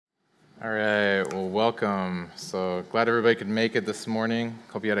All right, well, welcome. So glad everybody could make it this morning.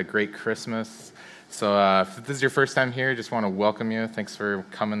 Hope you had a great Christmas. So if this is your first time here, just want to welcome you. Thanks for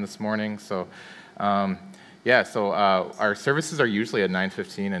coming this morning. Um, our services are usually at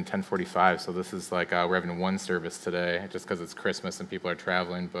 9:15 and 10:45. So this is like we're having one service today, just because it's Christmas and people are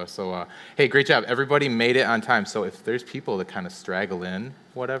traveling. Hey, great job! Everybody made it on time. So if there's people that kind of straggle in,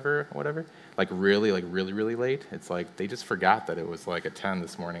 whatever, like really late, it's like they just forgot that it was like at 10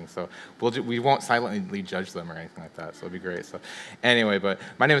 this morning. So we won't silently judge them or anything like that. So it'll be great. So anyway, but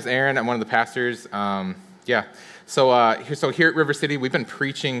my name is Aaron. I'm one of the pastors. Here at River City, we've been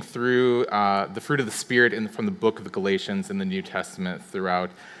preaching through the fruit of the Spirit from the book of the Galatians in the New Testament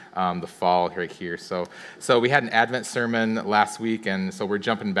throughout the fall right here. So we had an Advent sermon last week, and so we're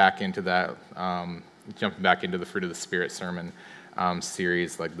jumping back into that, jumping back into the fruit of the Spirit sermon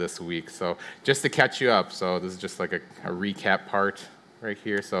series like this week. So just to catch you up, so this is just like a recap part right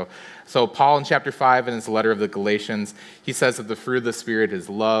here. So Paul in chapter 5 in his letter of the Galatians, he says that the fruit of the Spirit is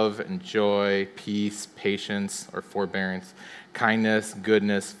love and joy, peace, patience or forbearance, kindness,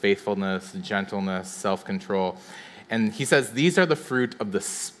 goodness, faithfulness, gentleness, self-control. And he says these are the fruit of the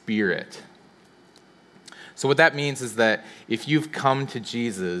Spirit. So what that means is that if you've come to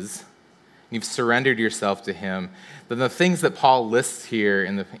Jesus, you've surrendered yourself to him, then the things that Paul lists here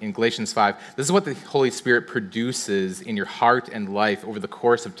in Galatians 5, this is what the Holy Spirit produces in your heart and life over the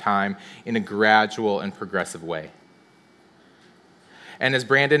course of time in a gradual and progressive way. And as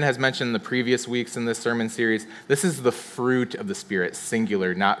Brandon has mentioned in the previous weeks in this sermon series, this is the fruit of the Spirit,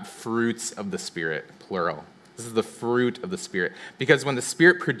 singular, not fruits of the Spirit, plural. This is the fruit of the Spirit. Because when the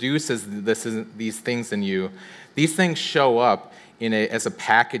Spirit produces these things in you, these things show up as a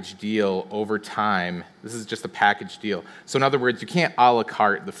package deal over time. This is just a package deal. So in other words, you can't a la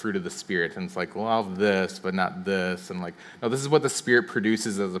carte the fruit of the Spirit. And it's like, well, I'll have this, but not this. And like, no, this is what the Spirit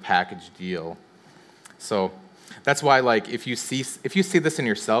produces as a package deal. So that's why, like, if you see this in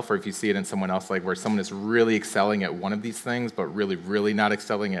yourself, or if you see it in someone else, like where someone is really excelling at one of these things, but really not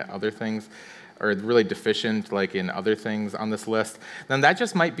excelling at other things, or really deficient like in other things on this list, then that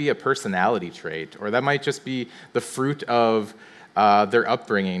just might be a personality trait, or that might just be the fruit of their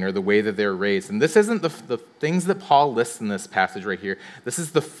upbringing or the way that they're raised. And this isn't the things that Paul lists in this passage right here. This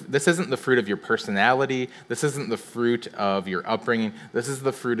isn't the fruit of your personality. This isn't the fruit of your upbringing. This is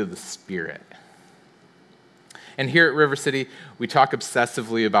the fruit of the Spirit. And here at River City, we talk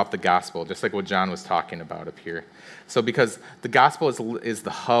obsessively about the gospel, just like what John was talking about up here. So because the gospel is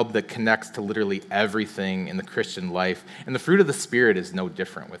the hub that connects to literally everything in the Christian life, and the fruit of the Spirit is no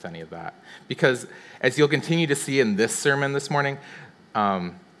different with any of that. Because as you'll continue to see in this sermon this morning,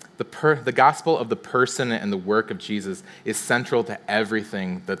 the gospel of the person and the work of Jesus is central to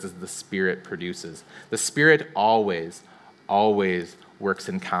everything that the Spirit produces. The Spirit always works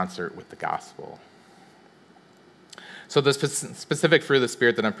in concert with the gospel. So the specific fruit of the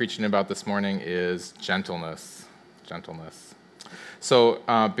Spirit that I'm preaching about this morning is gentleness.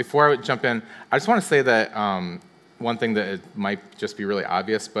 So before I jump in, I just want to say that one thing that it might just be really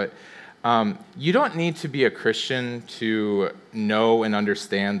obvious, but you don't need to be a Christian to know and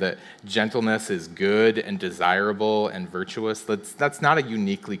understand that gentleness is good and desirable and virtuous. That's not a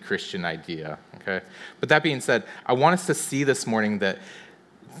uniquely Christian idea, okay? But that being said, I want us to see this morning that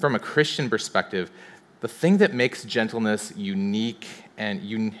from a Christian perspective, the thing that makes gentleness unique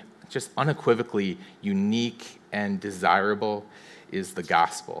and just unequivocally unique and desirable is the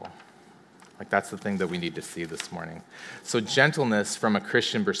gospel. Like, that's the thing that we need to see this morning. So gentleness from a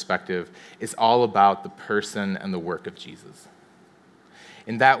Christian perspective is all about the person and the work of Jesus.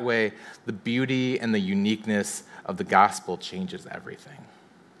 In that way, the beauty and the uniqueness of the gospel changes everything.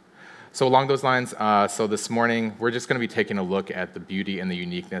 So along those lines, so this morning, we're just going to be taking a look at the beauty and the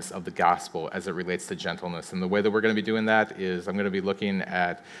uniqueness of the gospel as it relates to gentleness. And the way that we're going to be doing that is I'm going to be looking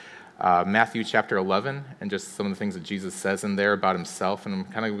at Matthew chapter 11 and just some of the things that Jesus says in there about himself. And I'm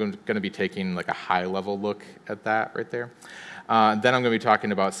kind of going to be taking like a high-level look at that right there. Then I'm going to be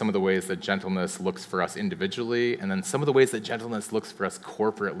talking about some of the ways that gentleness looks for us individually, and then some of the ways that gentleness looks for us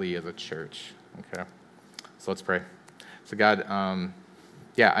corporately as a church. Okay, so let's pray. So God,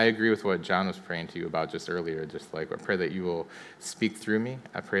 I agree with what John was praying to you about just earlier. Just like, I pray that you will speak through me.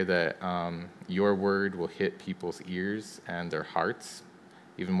 I pray that your word will hit people's ears and their hearts,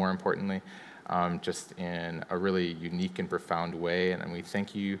 even more importantly, just in a really unique and profound way. And we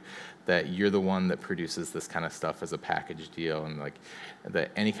thank you that you're the one that produces this kind of stuff as a package deal, and like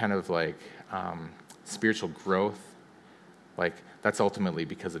that any kind of like spiritual growth, like that's ultimately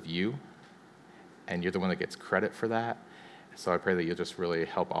because of you, and you're the one that gets credit for that. So I pray that you'll just really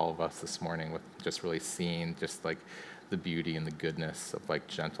help all of us this morning with just really seeing just like the beauty and the goodness of like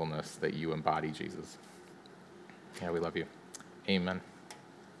gentleness that you embody, Jesus. Yeah, we love you. Amen.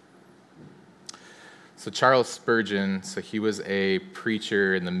 So Charles Spurgeon, he was a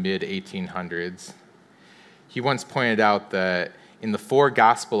preacher in the mid-1800s. He once pointed out that in the 4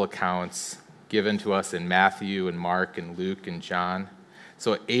 gospel accounts given to us in Matthew and Mark and Luke and John,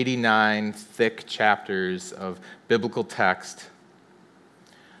 so 89 thick chapters of biblical text,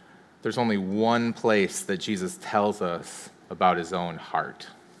 there's only one place that Jesus tells us about his own heart.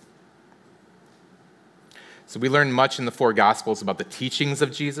 So we learn much in the 4 Gospels about the teachings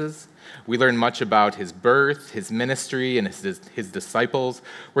of Jesus. We learn much about his birth, his ministry, and his disciples.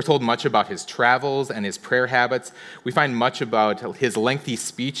 We're told much about his travels and his prayer habits. We find much about his lengthy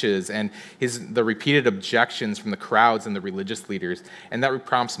speeches and the repeated objections from the crowds and the religious leaders, and that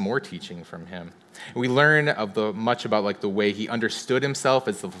prompts more teaching from him. We learn much about the way he understood himself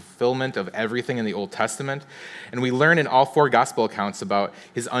as the fulfillment of everything in the Old Testament. And we learn in all 4 gospel accounts about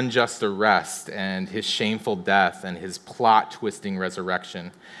his unjust arrest and his shameful death and his plot-twisting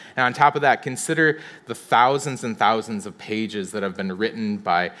resurrection. And on top of that, consider the thousands and thousands of pages that have been written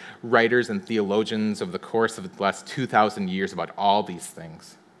by writers and theologians over the course of the last 2,000 years about all these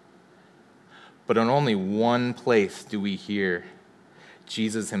things. But in only one place do we hear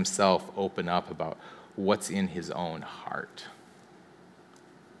Jesus himself open up about what's in his own heart.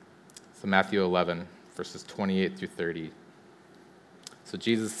 So Matthew 11, verses 28 through 30. So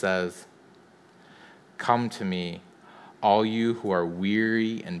Jesus says, "Come to me, all you who are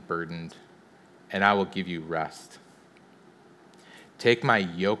weary and burdened, and I will give you rest. Take my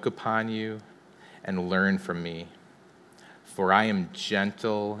yoke upon you and learn from me, for I am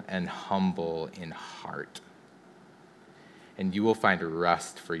gentle and humble in heart, and you will find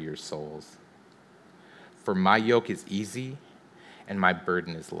rest for your souls. For my yoke is easy and my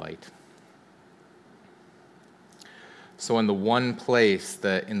burden is light." So in the one place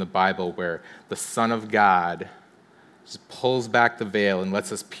that in the Bible where the Son of God just pulls back the veil and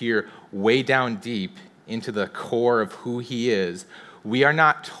lets us peer way down deep into the core of who he is, we are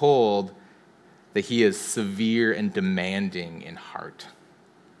not told that he is severe and demanding in heart.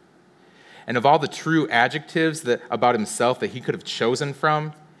 And of all the true adjectives about himself that he could have chosen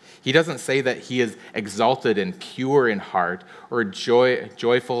from, he doesn't say that he is exalted and pure in heart or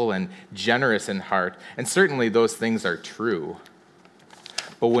joyful and generous in heart. And certainly those things are true.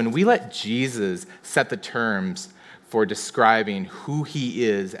 But when we let Jesus set the terms for describing who he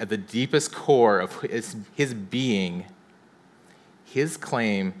is at the deepest core of his being, his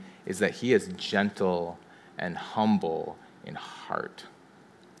claim is that he is gentle and humble in heart.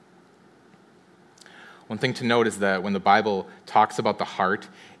 One thing to note is that when the Bible talks about the heart,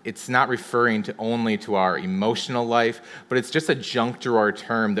 it's not referring only to our emotional life, but it's just a junk drawer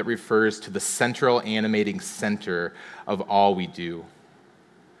term that refers to the central animating center of all we do.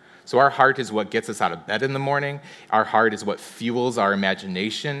 So our heart is what gets us out of bed in the morning. Our heart is what fuels our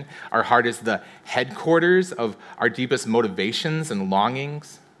imagination. Our heart is the headquarters of our deepest motivations and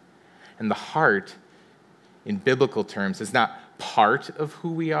longings. And the heart, in biblical terms, is not part of who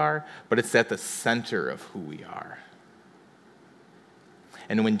we are, but it's at the center of who we are.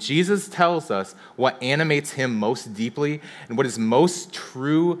 And when Jesus tells us what animates him most deeply and what is most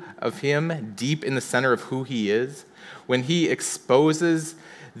true of him deep in the center of who he is, when he exposes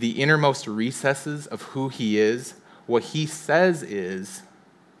the innermost recesses of who he is, what he says is,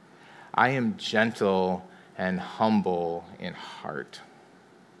 "I am gentle and humble in heart."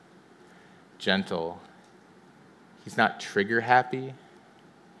 Gentle. He's not trigger happy.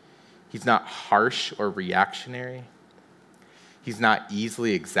 He's not harsh or reactionary. He's not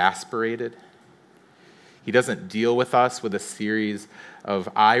easily exasperated. He doesn't deal with us with a series of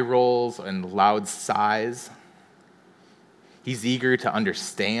eye rolls and loud sighs. He's eager to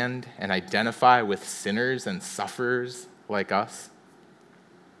understand and identify with sinners and sufferers like us.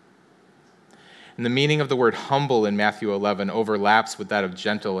 And the meaning of the word humble in Matthew 11 overlaps with that of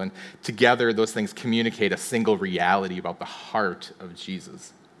gentle, and together those things communicate a single reality about the heart of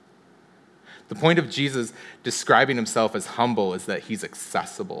Jesus. The point of Jesus describing himself as humble is that he's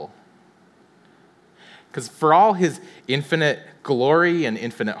accessible. Because for all his infinite glory and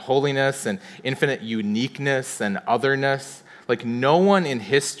infinite holiness and infinite uniqueness and otherness, no one in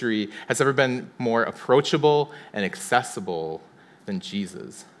history has ever been more approachable and accessible than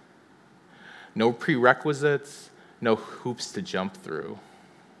Jesus. No prerequisites, no hoops to jump through.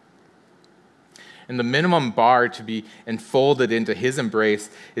 And the minimum bar to be enfolded into his embrace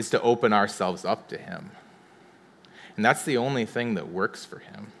is to open ourselves up to him. And that's the only thing that works for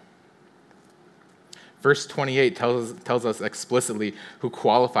him. Verse 28 tells us explicitly who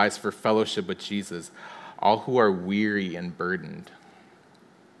qualifies for fellowship with Jesus. all who are weary and burdened.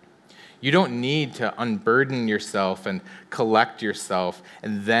 You don't need to unburden yourself and collect yourself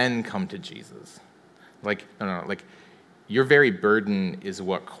and then come to Jesus. No. Your very burden is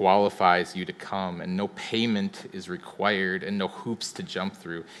what qualifies you to come, and no payment is required and no hoops to jump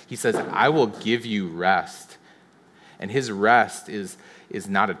through. He says, I will give you rest. And his rest is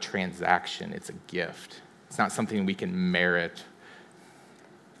not a transaction, it's a gift. It's not something we can merit.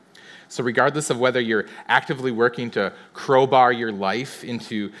 So regardless of whether you're actively working to crowbar your life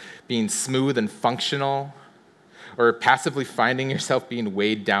into being smooth and functional, or passively finding yourself being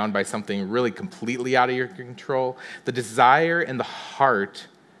weighed down by something really completely out of your control, the desire in the heart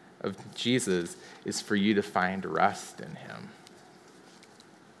of Jesus is for you to find rest in him.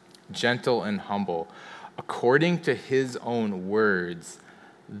 Gentle and humble. According to his own words,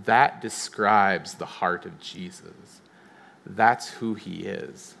 that describes the heart of Jesus. That's who he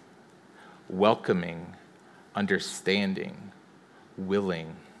is. Welcoming, understanding,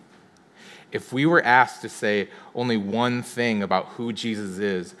 willing. If we were asked to say only one thing about who Jesus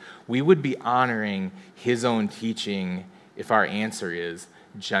is, we would be honoring his own teaching if our answer is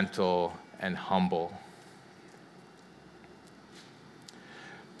gentle and humble.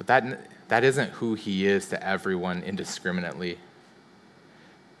 But that isn't who he is to everyone indiscriminately.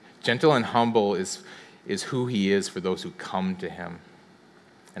 Gentle and humble is who he is for those who come to him.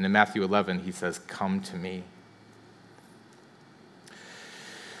 And in Matthew 11, he says, "Come to me."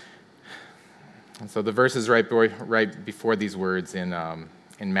 And so the verses right before these words in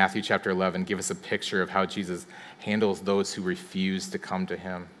Matthew chapter 11 give us a picture of how Jesus handles those who refuse to come to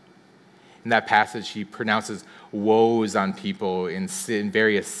him. In that passage, he pronounces woes on people in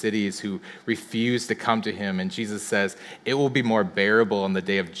various cities who refuse to come to him. And Jesus says, it will be more bearable on the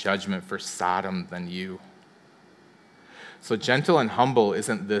day of judgment for Sodom than you. So gentle and humble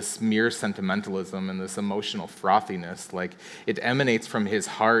isn't this mere sentimentalism and this emotional frothiness. Like, it emanates from his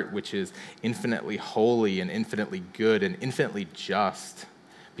heart, which is infinitely holy and infinitely good and infinitely just,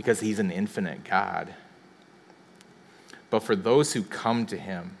 because he's an infinite God. But for those who come to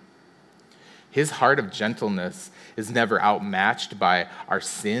him, his heart of gentleness is never outmatched by our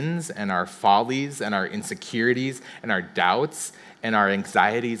sins and our follies and our insecurities and our doubts and our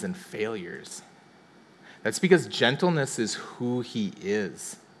anxieties and failures. That's because gentleness is who he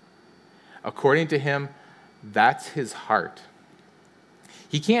is. According to him, that's his heart.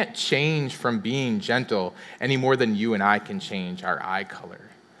 He can't change from being gentle any more than you and I can change our eye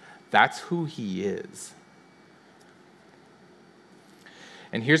color. That's who he is.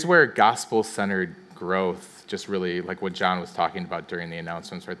 And here's where gospel-centered growth, just really like what John was talking about during the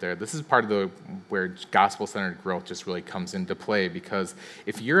announcements right there, this is part of where gospel-centered growth just really comes into play, because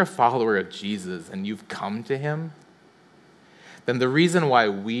if you're a follower of Jesus and you've come to him, then the reason why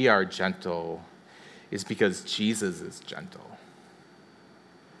we are gentle is because Jesus is gentle.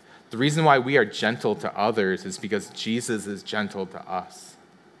 The reason why we are gentle to others is because Jesus is gentle to us.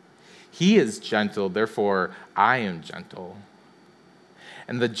 He is gentle, therefore I am gentle.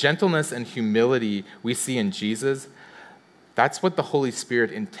 And the gentleness and humility we see in Jesus, that's what the Holy Spirit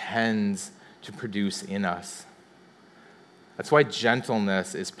intends to produce in us. That's why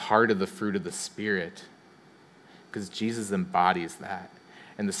gentleness is part of the fruit of the Spirit, because Jesus embodies that.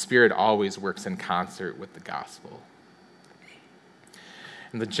 And the Spirit always works in concert with the gospel.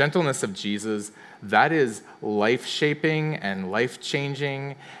 And the gentleness of Jesus, that is life-shaping and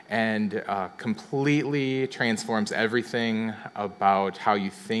life-changing and completely transforms everything about how you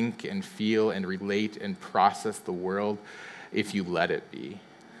think and feel and relate and process the world if you let it be.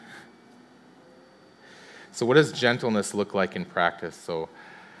 So what does gentleness look like in practice? So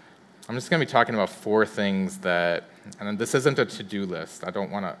I'm just going to be talking about 4 things that, and this isn't a to-do list. I don't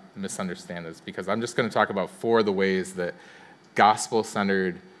want to misunderstand this, because I'm just going to talk about 4 of the ways that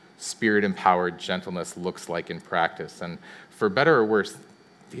gospel-centered, Spirit-empowered gentleness looks like in practice. And for better or worse,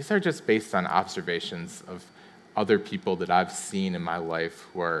 these are just based on observations of other people that I've seen in my life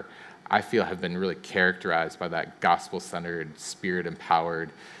who are, I feel, have been really characterized by that gospel-centered, Spirit-empowered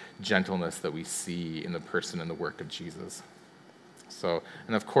gentleness that we see in the person and the work of Jesus. So,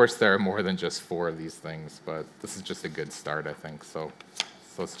 and of course, there are more than just 4 of these things, but this is just a good start, I think. So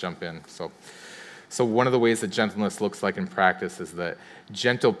let's jump in. So one of the ways that gentleness looks like in practice is that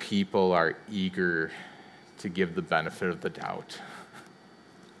gentle people are eager to give the benefit of the doubt.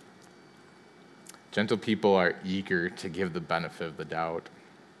 Gentle people are eager to give the benefit of the doubt.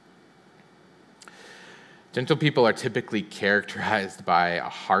 Gentle people are typically characterized by a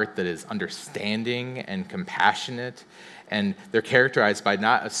heart that is understanding and compassionate, and they're characterized by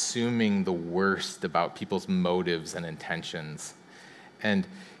not assuming the worst about people's motives and intentions. And,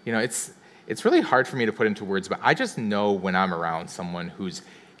 you know, it's really hard for me to put into words, but I just know when I'm around someone who's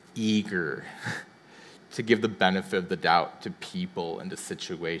eager to give the benefit of the doubt to people and to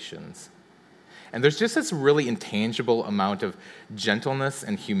situations. And there's just this really intangible amount of gentleness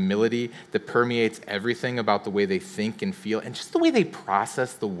and humility that permeates everything about the way they think and feel and just the way they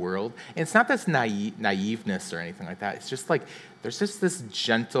process the world. And it's not this naiveness or anything like that. It's just like there's just this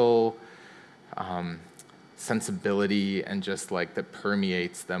gentle sensibility and just like that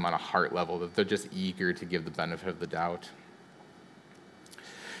permeates them on a heart level, that they're just eager to give the benefit of the doubt.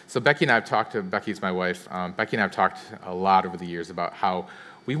 So Becky's my wife, Becky and I have talked a lot over the years about how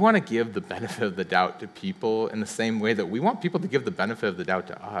we want to give the benefit of the doubt to people in the same way that we want people to give the benefit of the doubt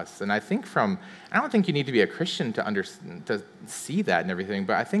to us. And I don't think you need to be a Christian to see that and everything,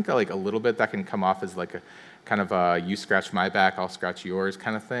 but I think like a little bit that can come off as like a kind of a you scratch my back, I'll scratch yours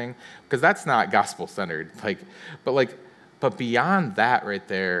kind of thing, because that's not gospel-centered. But beyond that right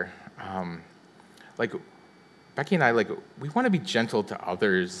there, Becky and I, we want to be gentle to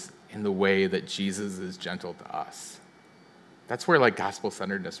others in the way that Jesus is gentle to us. That's where,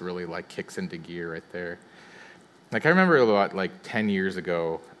 gospel-centeredness really, kicks into gear right there. I remember about, 10 years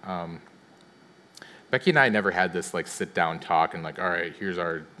ago, Becky and I never had this, sit-down talk and, all right, here's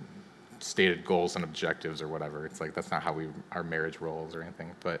our stated goals and objectives or whatever. It's that's not how our marriage rolls or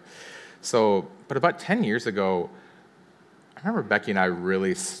anything. But about 10 years ago, I remember Becky and I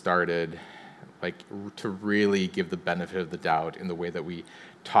really started to really give the benefit of the doubt in the way that we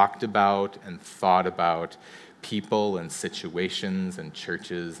talked about and thought about people and situations and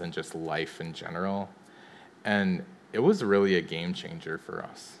churches and just life in general. And it was really a game changer for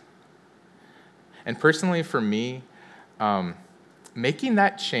us. And personally for me, making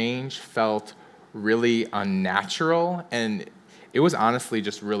that change felt really unnatural, and it was honestly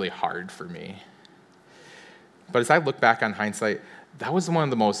just really hard for me. But as I look back on hindsight, that was one of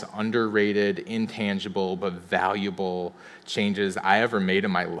the most underrated, intangible, but valuable changes I ever made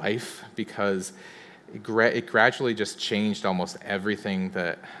in my life, because it gradually just changed almost everything,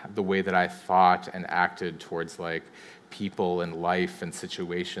 the way that I thought and acted towards people and life and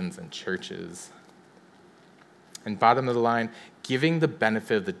situations and churches. And bottom of the line, giving the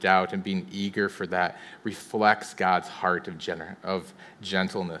benefit of the doubt and being eager for that reflects God's heart of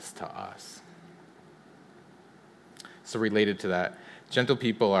gentleness to us. So related to that, gentle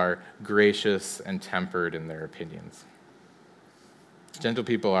people are gracious and tempered in their opinions. Gentle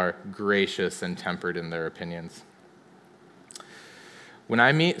people are gracious and tempered in their opinions. When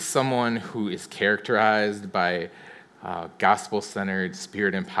I meet someone who is characterized by gospel-centered,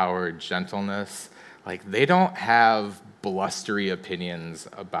 spirit-empowered gentleness, they don't have blustery opinions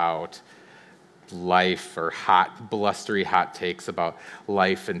about life or blustery hot takes about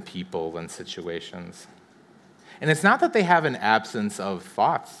life and people and situations. And it's not that they have an absence of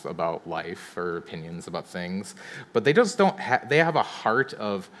thoughts about life or opinions about things, but they just they have a heart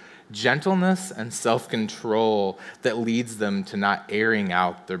of gentleness and self-control that leads them to not airing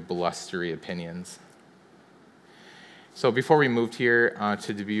out their blustery opinions. So before we moved here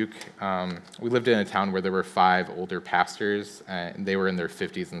to Dubuque, we lived in a town where there were 5 older pastors, and they were in their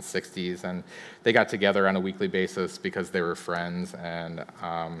 50s and 60s, and they got together on a weekly basis because they were friends. And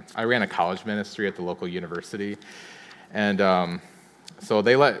I ran a college ministry at the local university, and so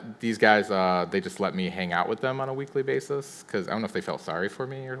they let these guys, they just let me hang out with them on a weekly basis, because I don't know if they felt sorry for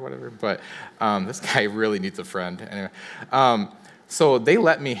me or whatever, but this guy really needs a friend. Anyway, so they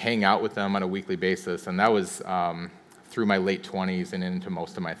let me hang out with them on a weekly basis, and that was through my late 20s and into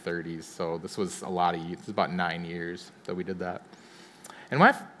most of my 30s. So this was about 9 years that we did that. And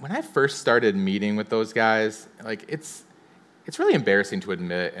when I first started meeting with those guys, it's really embarrassing to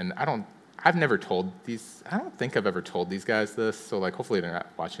admit, and I don't think I've ever told these guys this, so hopefully they're not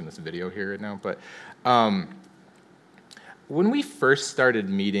watching this video here right now, but when we first started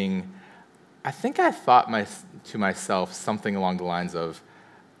meeting, I think I thought to myself something along the lines of,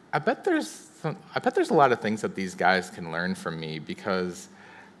 I bet there's a lot of things that these guys can learn from me, because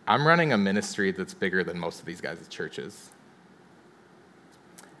I'm running a ministry that's bigger than most of these guys' churches.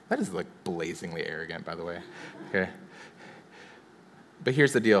 That is blazingly arrogant, by the way. Okay. But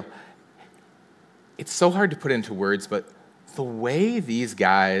here's the deal. It's so hard to put into words, but the way these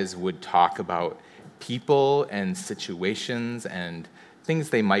guys would talk about people and situations and things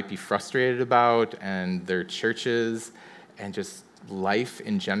they might be frustrated about and their churches and just life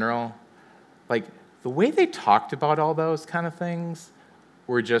in general, the way they talked about all those kind of things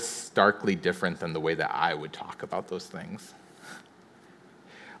were just starkly different than the way that I would talk about those things.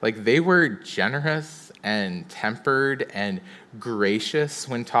 They were generous and tempered and gracious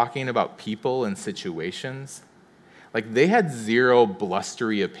when talking about people and situations. Like, they had zero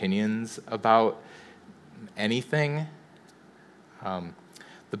blustery opinions about anything.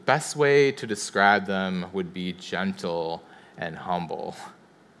 The best way to describe them would be gentle and humble.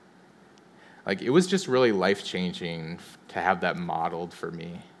 Like, it was just really life-changing to have that modeled for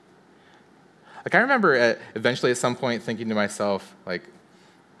me. Like, I remember eventually at some point thinking to myself, like,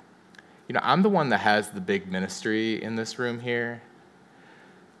 I'm the one that has the big ministry in this room here,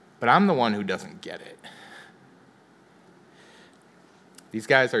 but I'm the one who doesn't get it. These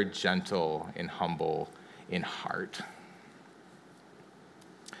guys are gentle and humble in heart.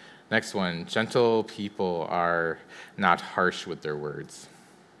 Next one, gentle people are not harsh with their words.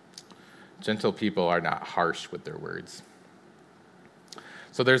 Gentle people are not harsh with their words.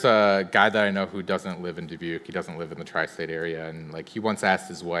 So there's a guy that I know who doesn't live in Dubuque. He doesn't live in the tri-state area. And he once asked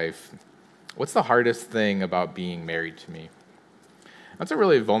his wife, "What's the hardest thing about being married to me?" That's a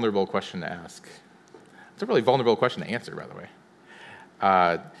really vulnerable question to ask. It's a really vulnerable question to answer, by the way.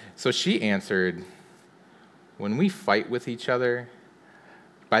 So she answered, "When we fight with each other,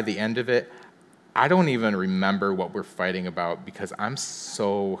 by the end of it, I don't even remember what we're fighting about because I'm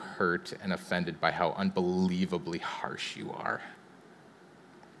so hurt and offended by how unbelievably harsh you are."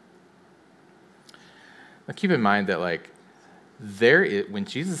 Now keep in mind that when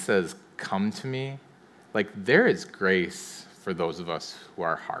Jesus says, "Come to me," there is grace for those of us who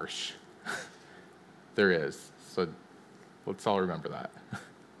are harsh. There is. So let's all remember that.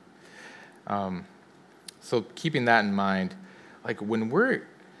 So keeping that in mind, when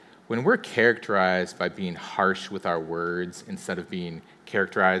we're characterized by being harsh with our words instead of being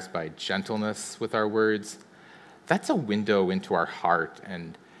characterized by gentleness with our words, that's a window into our heart,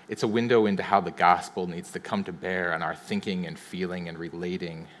 and it's a window into how the gospel needs to come to bear on our thinking and feeling and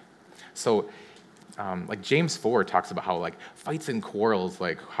relating. So, James 4 talks about how fights and quarrels,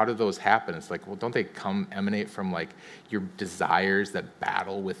 how do those happen? It's well, don't they emanate from your desires that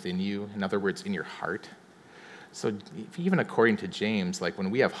battle within you? In other words, in your heart. So even according to James,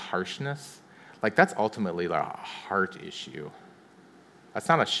 when we have harshness, that's ultimately a heart issue. That's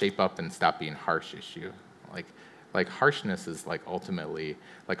not a shape up and stop being harsh issue. Harshness is ultimately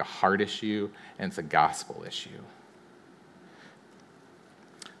a heart issue, and it's a gospel issue.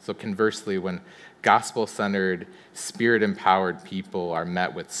 So conversely, when gospel-centered, spirit-empowered people are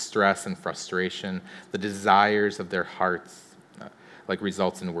met with stress and frustration, the desires of their hearts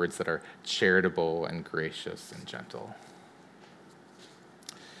results in words that are charitable and gracious and gentle.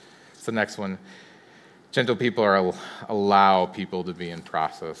 So next one, gentle people allow people to be in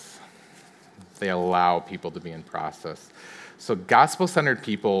process. They allow people to be in process. So gospel-centered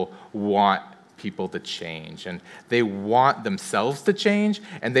people want people to change, and they want themselves to change,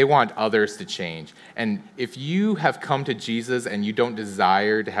 and they want others to change. And if you have come to Jesus and you don't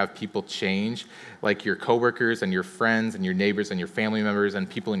desire to have people change, like your coworkers and your friends and your neighbors and your family members and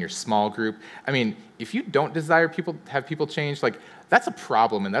people in your small group, if you don't desire have people change, that's a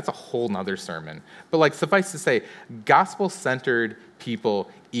problem, and that's a whole nother sermon. But suffice to say, gospel-centered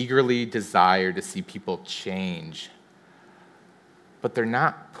people eagerly desire to see people change, but they're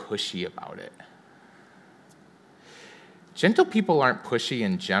not pushy about it. Gentle people aren't pushy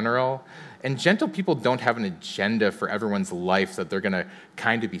in general, and gentle people don't have an agenda for everyone's life that they're going to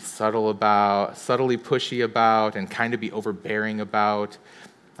kind of be subtly pushy about, and kind of be overbearing about.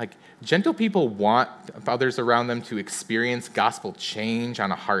 Gentle people want others around them to experience gospel change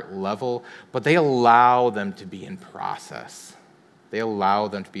on a heart level, but they allow them to be in process. They allow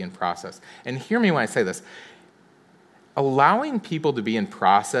them to be in process. And hear me when I say this. Allowing people to be in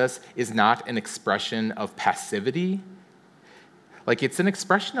process is not an expression of passivity. It's an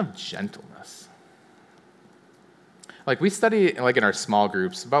expression of gentleness. We study, in our small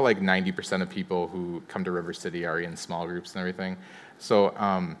groups, about 90% of people who come to River City are in small groups and everything. So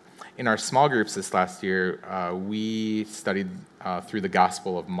in our small groups this last year, we studied through the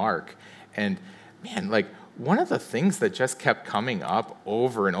Gospel of Mark. And man, one of the things that just kept coming up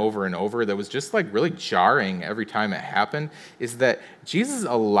over and over and over that was just really jarring every time it happened is that Jesus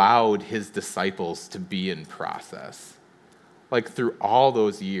allowed his disciples to be in process. Through all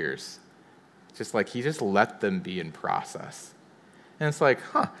those years, he just let them be in process. And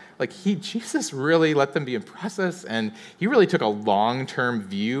it's Jesus really let them be in process, and he really took a long-term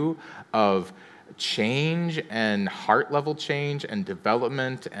view of change and heart level change and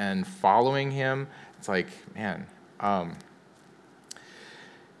development and following him. It's man.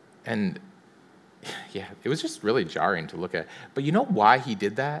 And yeah, it was just really jarring to look at. But you know why he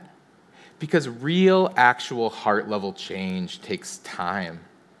did that? Because real, actual heart-level change takes time.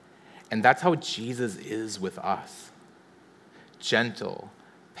 And that's how Jesus is with us. Gentle,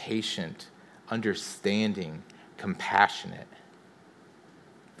 patient, understanding, compassionate.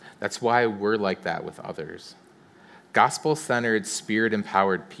 That's why we're like that with others. Gospel-centered,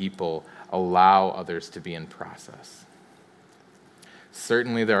 spirit-empowered people allow others to be in process.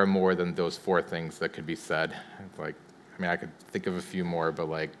 Certainly there are more than those 4 things that could be said. I could think of a few more, but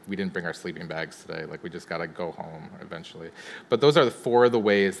we didn't bring our sleeping bags today. We just got to go home eventually. But those are 4 of the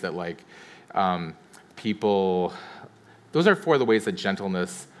ways that those are 4 of the ways that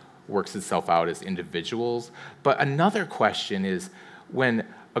gentleness works itself out as individuals. But another question is, when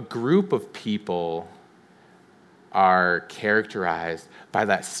a group of people are characterized by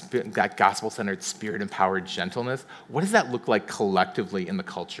that gospel-centered, spirit-empowered gentleness, what does that look like collectively in the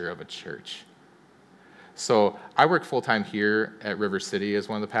culture of a church? So I work full-time here at River City as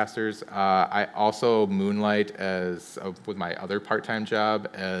one of the pastors. I also moonlight with my other part-time job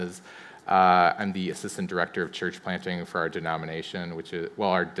as I'm the assistant director of church planting for our denomination,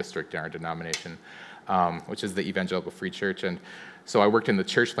 our district in our denomination, which is the Evangelical Free Church. And so I worked in the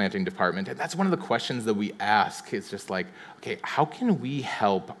church planting department, and that's one of the questions that we ask. It's just okay, how can we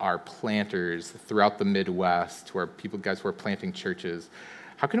help our planters throughout the Midwest, who are guys who are planting churches,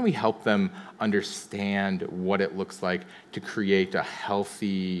 how can we help them understand what it looks like to create a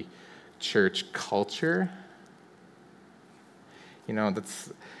healthy church culture?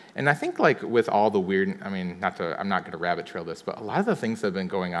 And I think with all the weird, I'm not going to rabbit trail this, but a lot of the things that have been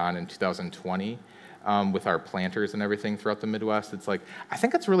going on in 2020 with our planters and everything throughout the Midwest, I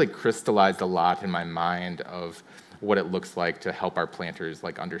think it's really crystallized a lot in my mind of what it looks like to help our planters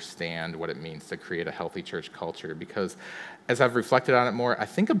understand what it means to create a healthy church culture. Because as I've reflected on it more, I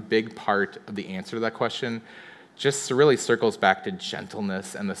think a big part of the answer to that question just really circles back to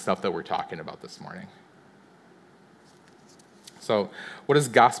gentleness and the stuff that we're talking about this morning. So what does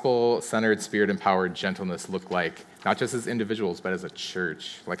gospel-centered, spirit-empowered gentleness look like, not just as individuals, but as a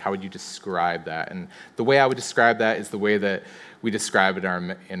church? How would you describe that? And the way I would describe that is the way that we describe it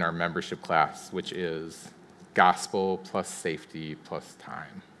in our membership class, which is gospel plus safety plus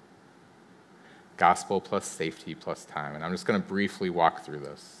time. Gospel plus safety plus time. And I'm just going to briefly walk through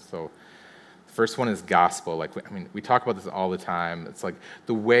this. So first one is gospel. We talk about this all the time. It's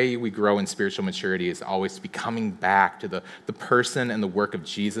the way we grow in spiritual maturity is always to be coming back to the person and the work of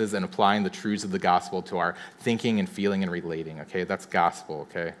Jesus and applying the truths of the gospel to our thinking and feeling and relating, okay? That's gospel,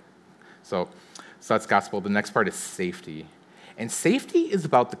 okay? So that's gospel. The next part is safety. And safety is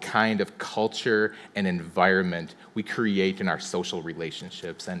about the kind of culture and environment we create in our social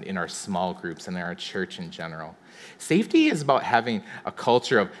relationships and in our small groups and in our church in general. Safety is about having a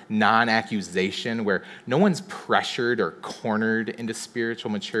culture of non-accusation where no one's pressured or cornered into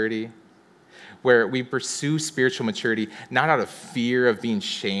spiritual maturity, where we pursue spiritual maturity not out of fear of being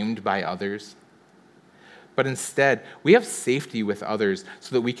shamed by others, but instead, we have safety with others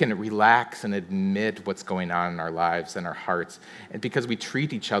so that we can relax and admit what's going on in our lives and our hearts, and because we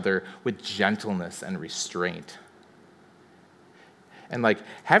treat each other with gentleness and restraint. And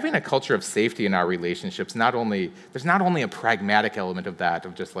having a culture of safety in our relationships, there's not only a pragmatic element of that,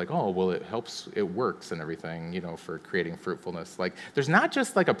 of just it helps, it works and everything, for creating fruitfulness. There's not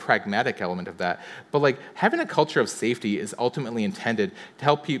just a pragmatic element of that, but having a culture of safety is ultimately intended to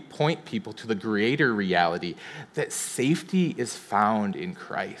help point people to the greater reality that safety is found in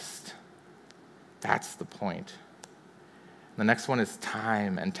Christ. That's the point. The next one is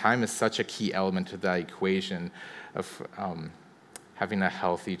time, and time is such a key element to that equation of having a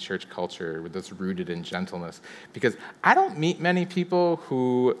healthy church culture that's rooted in gentleness. Because I don't meet many people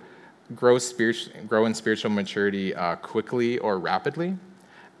who grow in spiritual maturity quickly or rapidly.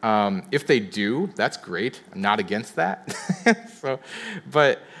 If they do, that's great. I'm not against that.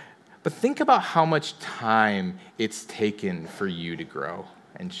 But think about how much time it's taken for you to grow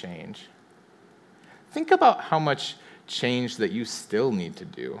and change. Think about how much change that you still need to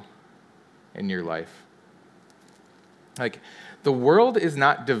do in your life. The world is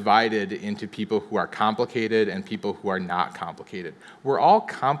not divided into people who are complicated and people who are not complicated. We're all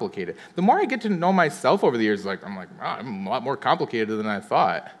complicated. The more I get to know myself over the years, I'm a lot more complicated than I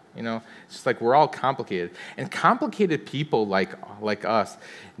thought. It's just we're all complicated. And complicated people like us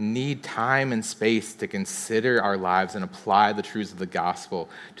need time and space to consider our lives and apply the truths of the gospel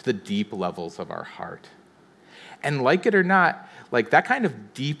to the deep levels of our heart. And like it or not, that kind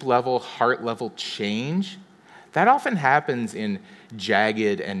of deep level, heart level change, that often happens in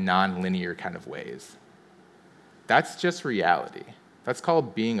jagged and non-linear kind of ways. That's just reality. That's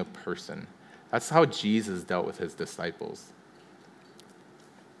called being a person. That's how Jesus dealt with his disciples.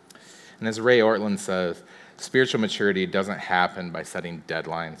 And as Ray Ortlund says, spiritual maturity doesn't happen by setting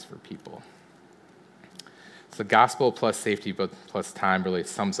deadlines for people. So gospel plus safety but plus time really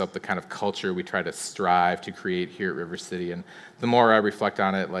sums up the kind of culture we try to strive to create here at River City. And the more I reflect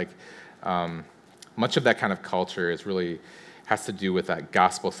on it, much of that kind of culture is really has to do with that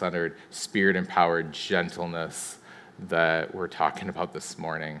gospel-centered, spirit-empowered gentleness that we're talking about this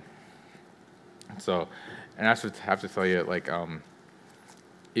morning. So, and I have to tell you,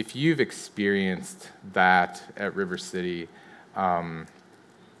 if you've experienced that at River City,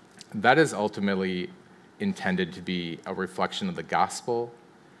 that is ultimately intended to be a reflection of the gospel.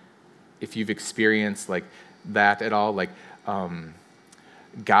 If you've experienced that at all,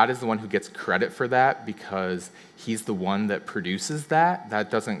 God is the one who gets credit for that because he's the one that produces that. That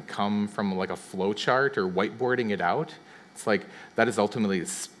doesn't come from a flow chart or whiteboarding it out. It's that is ultimately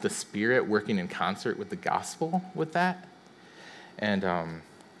the Spirit working in concert with the gospel with that. And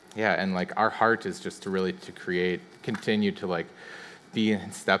our heart is just to continue to be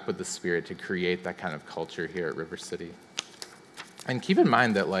in step with the Spirit to create that kind of culture here at River City. And keep in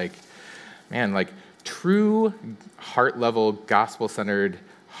mind that true heart-level, gospel-centered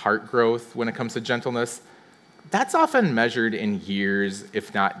heart growth when it comes to gentleness, that's often measured in years,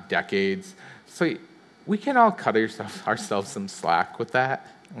 if not decades. So we can all cut ourselves some slack with that,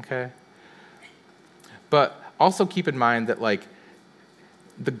 okay? But also keep in mind that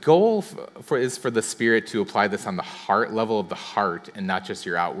the goal is for the Spirit to apply this on the heart level of the heart and not just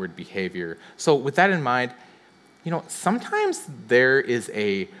your outward behavior. So with that in mind, sometimes there is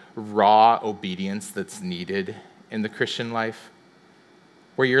a raw obedience that's needed in the Christian life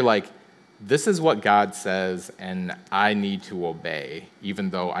where you're this is what God says and I need to obey even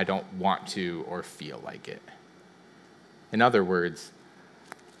though I don't want to or feel like it. In other words,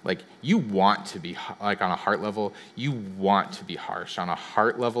 you want to be, on a heart level, you want to be harsh. On a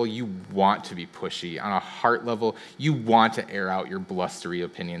heart level, you want to be pushy. On a heart level, you want to air out your blustery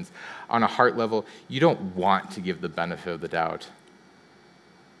opinions. On a heart level, you don't want to give the benefit of the doubt.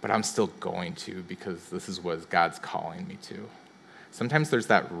 But I'm still going to because this is what God's calling me to. Sometimes there's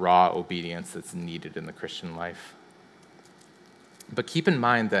that raw obedience that's needed in the Christian life. But keep in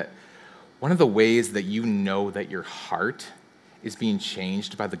mind that one of the ways that you know that your heart is being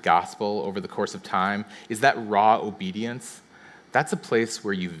changed by the gospel over the course of time is that raw obedience. That's a place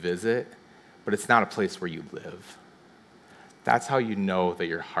where you visit, but it's not a place where you live. That's how you know that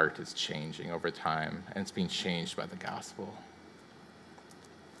your heart is changing over time and it's being changed by the gospel.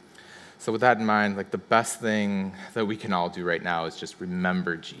 So with that in mind, the best thing that we can all do right now is just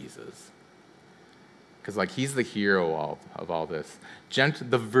remember Jesus. Because he's the hero of all this.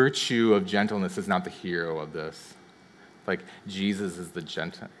 The virtue of gentleness is not the hero of this. Jesus is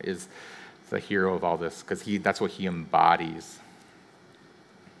the hero of all this because that's what he embodies.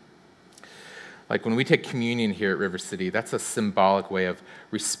 When we take communion here at River City, that's a symbolic way of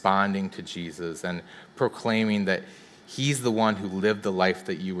responding to Jesus and proclaiming that he's the one who lived the life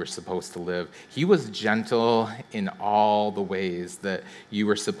that you were supposed to live. He was gentle in all the ways that you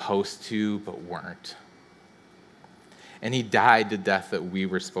were supposed to but weren't. And he died the death that we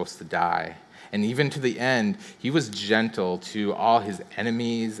were supposed to die. And even to the end, he was gentle to all his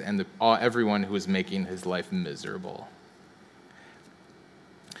enemies and everyone who was making his life miserable.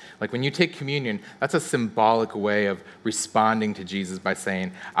 When you take communion, that's a symbolic way of responding to Jesus by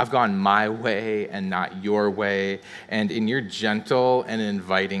saying, I've gone my way and not your way. And in your gentle and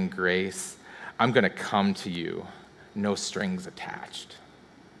inviting grace, I'm going to come to you, no strings attached.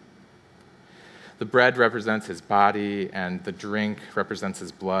 The bread represents his body, and the drink represents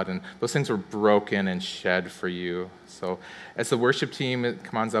his blood, and those things were broken and shed for you. So as the worship team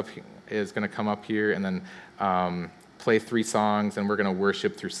is going to come up here and then play 3 songs, and we're going to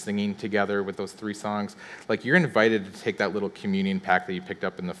worship through singing together with those 3 songs, you're invited to take that little communion pack that you picked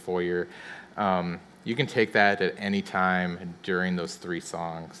up in the foyer. You can take that at any time during those 3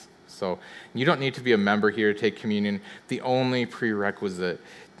 songs. So you don't need to be a member here to take communion. The only prerequisite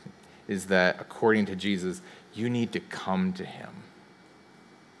is that, according to Jesus, you need to come to him.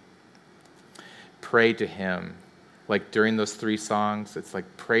 Pray to him. During those 3 songs, it's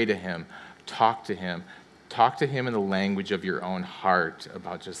pray to him, talk to him. Talk to him in the language of your own heart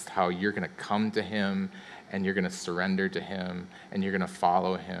about just how you're going to come to him and you're going to surrender to him and you're going to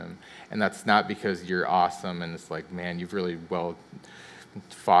follow him. And that's not because you're awesome and it's man, you've really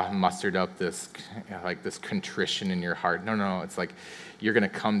mustered up this contrition in your heart. No, it's you're going to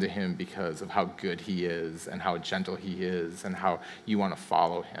come to him because of how good he is and how gentle he is and how you want to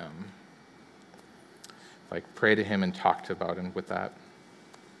follow him. Pray to him and talk about him with that.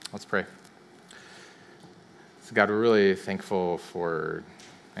 Let's pray. So God, we're really thankful for,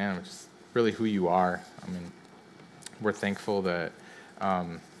 just really who you are. We're thankful that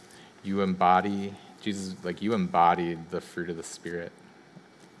you embody Jesus, like you embodied the fruit of the Spirit.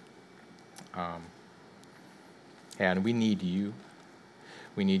 And we need you.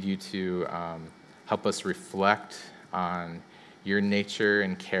 We need you to help us reflect on your nature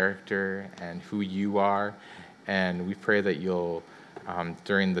and character and who you are. And we pray that you'll,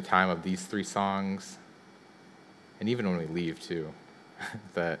 during the time of these 3 songs, and even when we leave too,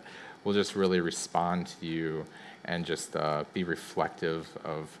 that we'll just really respond to you and just be reflective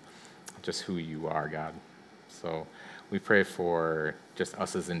of just who you are, God. So we pray for just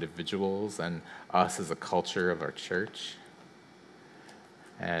us as individuals and us as a culture of our church.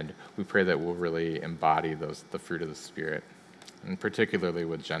 And we pray that we'll really embody the fruit of the Spirit, and particularly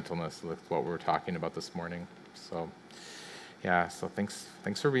with gentleness, with what we're talking about this morning. So, yeah, so thanks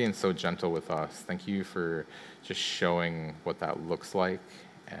for being so gentle with us. Thank you for just showing what that looks like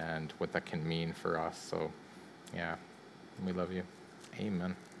and what that can mean for us. So, yeah, we love you.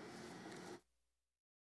 Amen.